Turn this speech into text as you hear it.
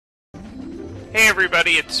Hey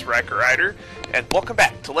everybody, it's RaikouRider, and welcome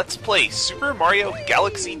back to Let's Play Super Mario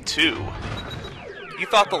Galaxy 2. You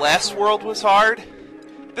thought the last world was hard?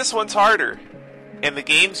 This one's harder, and the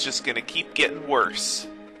game's just gonna keep getting worse.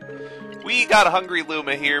 We got a hungry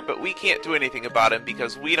Luma here, but we can't do anything about him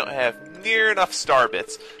because we don't have near enough star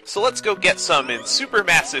bits, so let's go get some in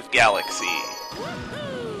Supermassive Galaxy.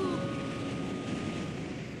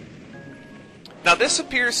 Now this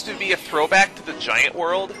appears to be a throwback to the giant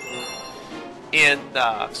world in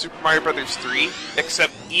Super Mario Bros. 3,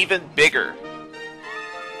 except even bigger.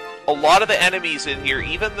 A lot of the enemies in here,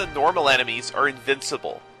 even the normal enemies, are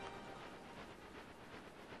invincible.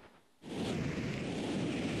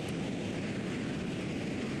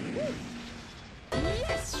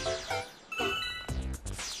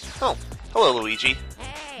 Oh, hello Luigi.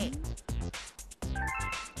 Hey.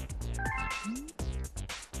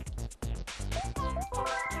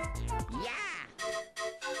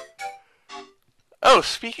 Oh,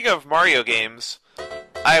 speaking of Mario games,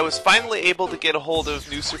 I was finally able to get a hold of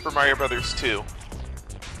New Super Mario Bros. 2.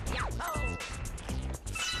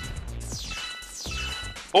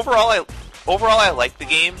 Overall, I like the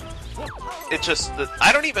game. It's just that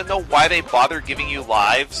I don't even know why they bother giving you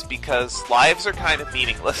lives, because lives are kind of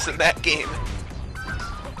meaningless in that game.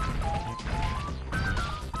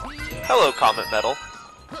 Hello, Comet Metal.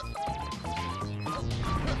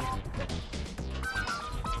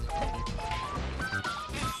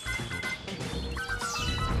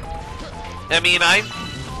 I mean,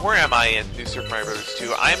 where am I in New Super Mario Bros.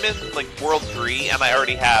 2? I'm in, like, World 3, and I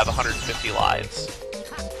already have 150 lives.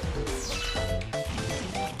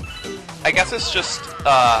 I guess it's just,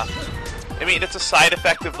 I mean, it's a side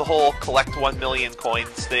effect of the whole collect 1 million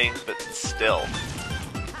coins thing, but still.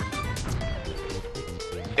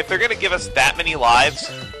 If they're gonna give us that many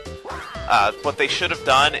lives, what they should have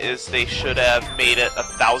done is they should have made it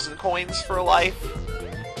 1,000 coins for a life.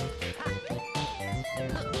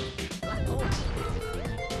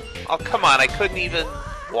 Oh, come on, I couldn't even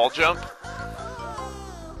wall jump.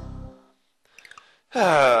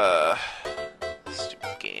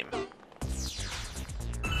 Stupid game.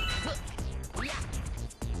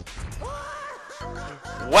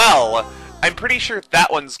 Well, I'm pretty sure that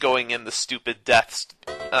one's going in the stupid deaths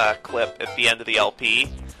clip at the end of the LP,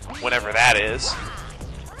 whenever that is.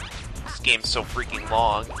 This game's so freaking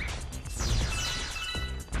long.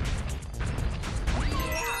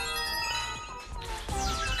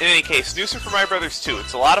 In any case, New Super Mario Bros. 2,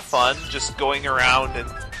 it's a lot of fun just going around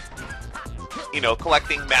and, you know,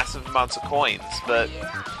 collecting massive amounts of coins, but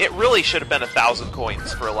it really should have been 1,000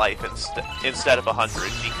 coins for a life instead of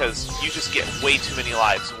 100, because you just get way too many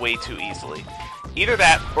lives way too easily. Either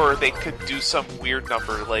that, or they could do some weird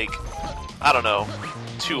number, like, I don't know,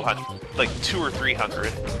 200, like 200 or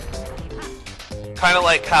 300. Kind of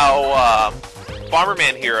like how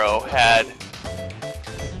Bomberman Hero had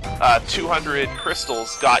 200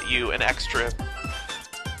 crystals got you an extra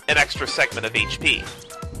segment of HP.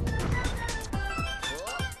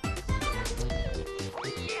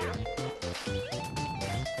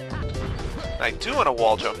 I do want to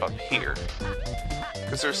wall jump up here,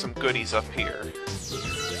 because there's some goodies up here.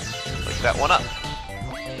 Like that one up.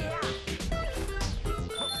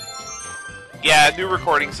 Yeah, new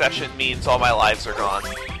recording session means all my lives are gone,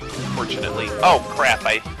 unfortunately. Oh crap,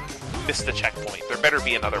 I missed the checkpoint. There better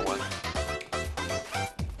be another one.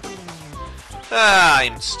 Ah,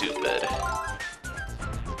 I'm stupid.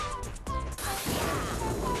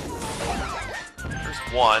 There's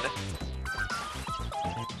one.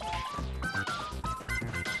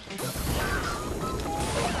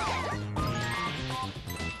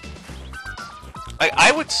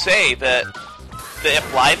 I would say that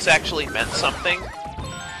if lives actually meant something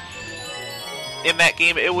in that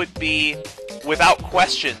game, it would be, without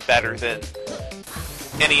question, better than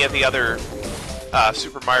any of the other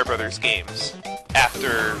Super Mario Bros. Games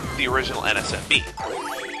after the original NSMB.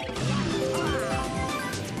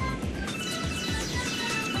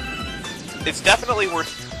 It's definitely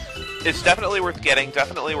worth getting,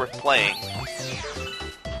 definitely worth playing.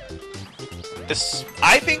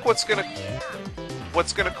 I think what's gonna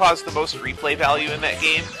cause the most replay value in that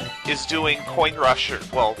game is doing Coin Rush, or,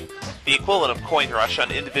 well, the equivalent of Coin Rush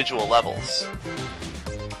on individual levels.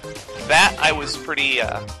 That I was pretty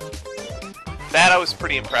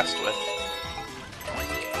impressed with.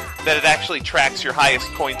 That it actually tracks your highest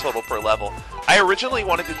coin total per level. I originally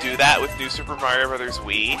wanted to do that with New Super Mario Bros.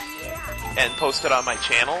 Wii and post it on my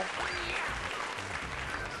channel,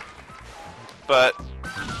 but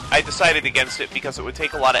I decided against it because it would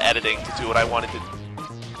take a lot of editing to do what I wanted to.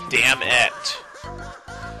 Damn it.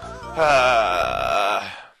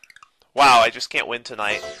 Wow, I just can't win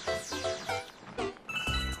tonight.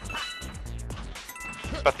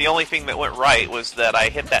 But the only thing that went right was that I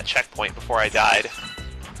hit that checkpoint before I died.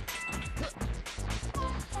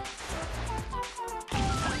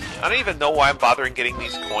 I don't even know why I'm bothering getting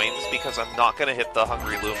these coins, because I'm not going to hit the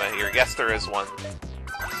Hungry Luma here. Yes, there is one.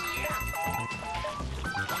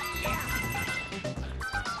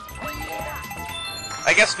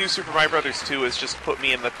 I guess New Super Mario Bros. 2 has just put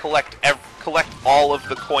me in the collect all of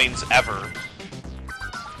the coins ever.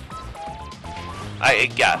 I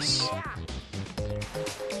guess.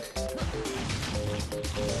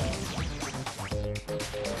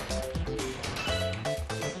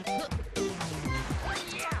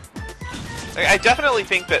 I definitely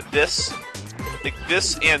think that this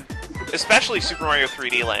and especially Super Mario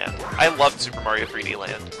 3D Land. I loved Super Mario 3D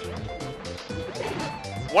Land.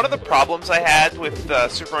 One of the problems I had with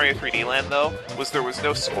Super Mario 3D Land, though, was there was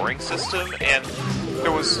no scoring system, and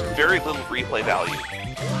there was very little replay value.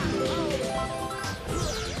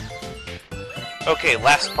 Okay,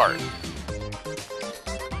 last part.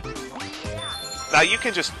 Now you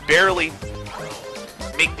can just barely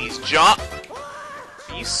make these jump.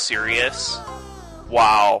 Are you serious?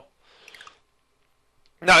 Wow.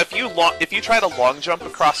 Now, if you try to long jump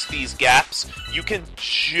across these gaps, you can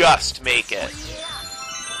just make it.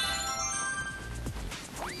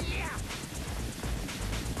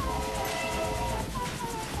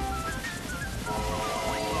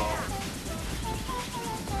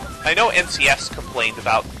 I know NCS complained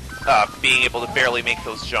about being able to barely make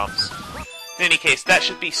those jumps. In any case, that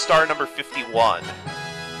should be star number 51.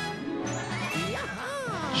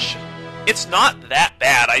 It's not that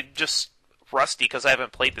bad, I'm just rusty because I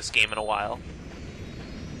haven't played this game in a while.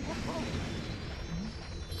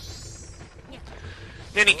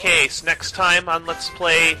 In any case, next time on Let's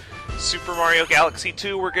Play Super Mario Galaxy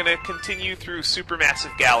 2, we're going to continue through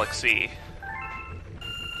Supermassive Galaxy.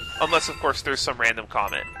 Unless, of course, there's some random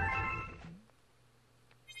comment.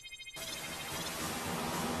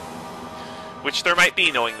 Which there might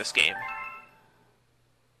be, knowing this game.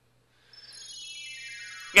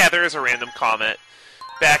 Yeah, there is a random comment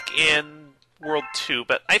back in World 2,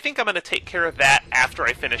 but I think I'm going to take care of that after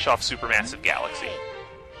I finish off Supermassive Galaxy.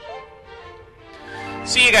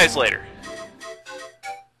 See you guys later.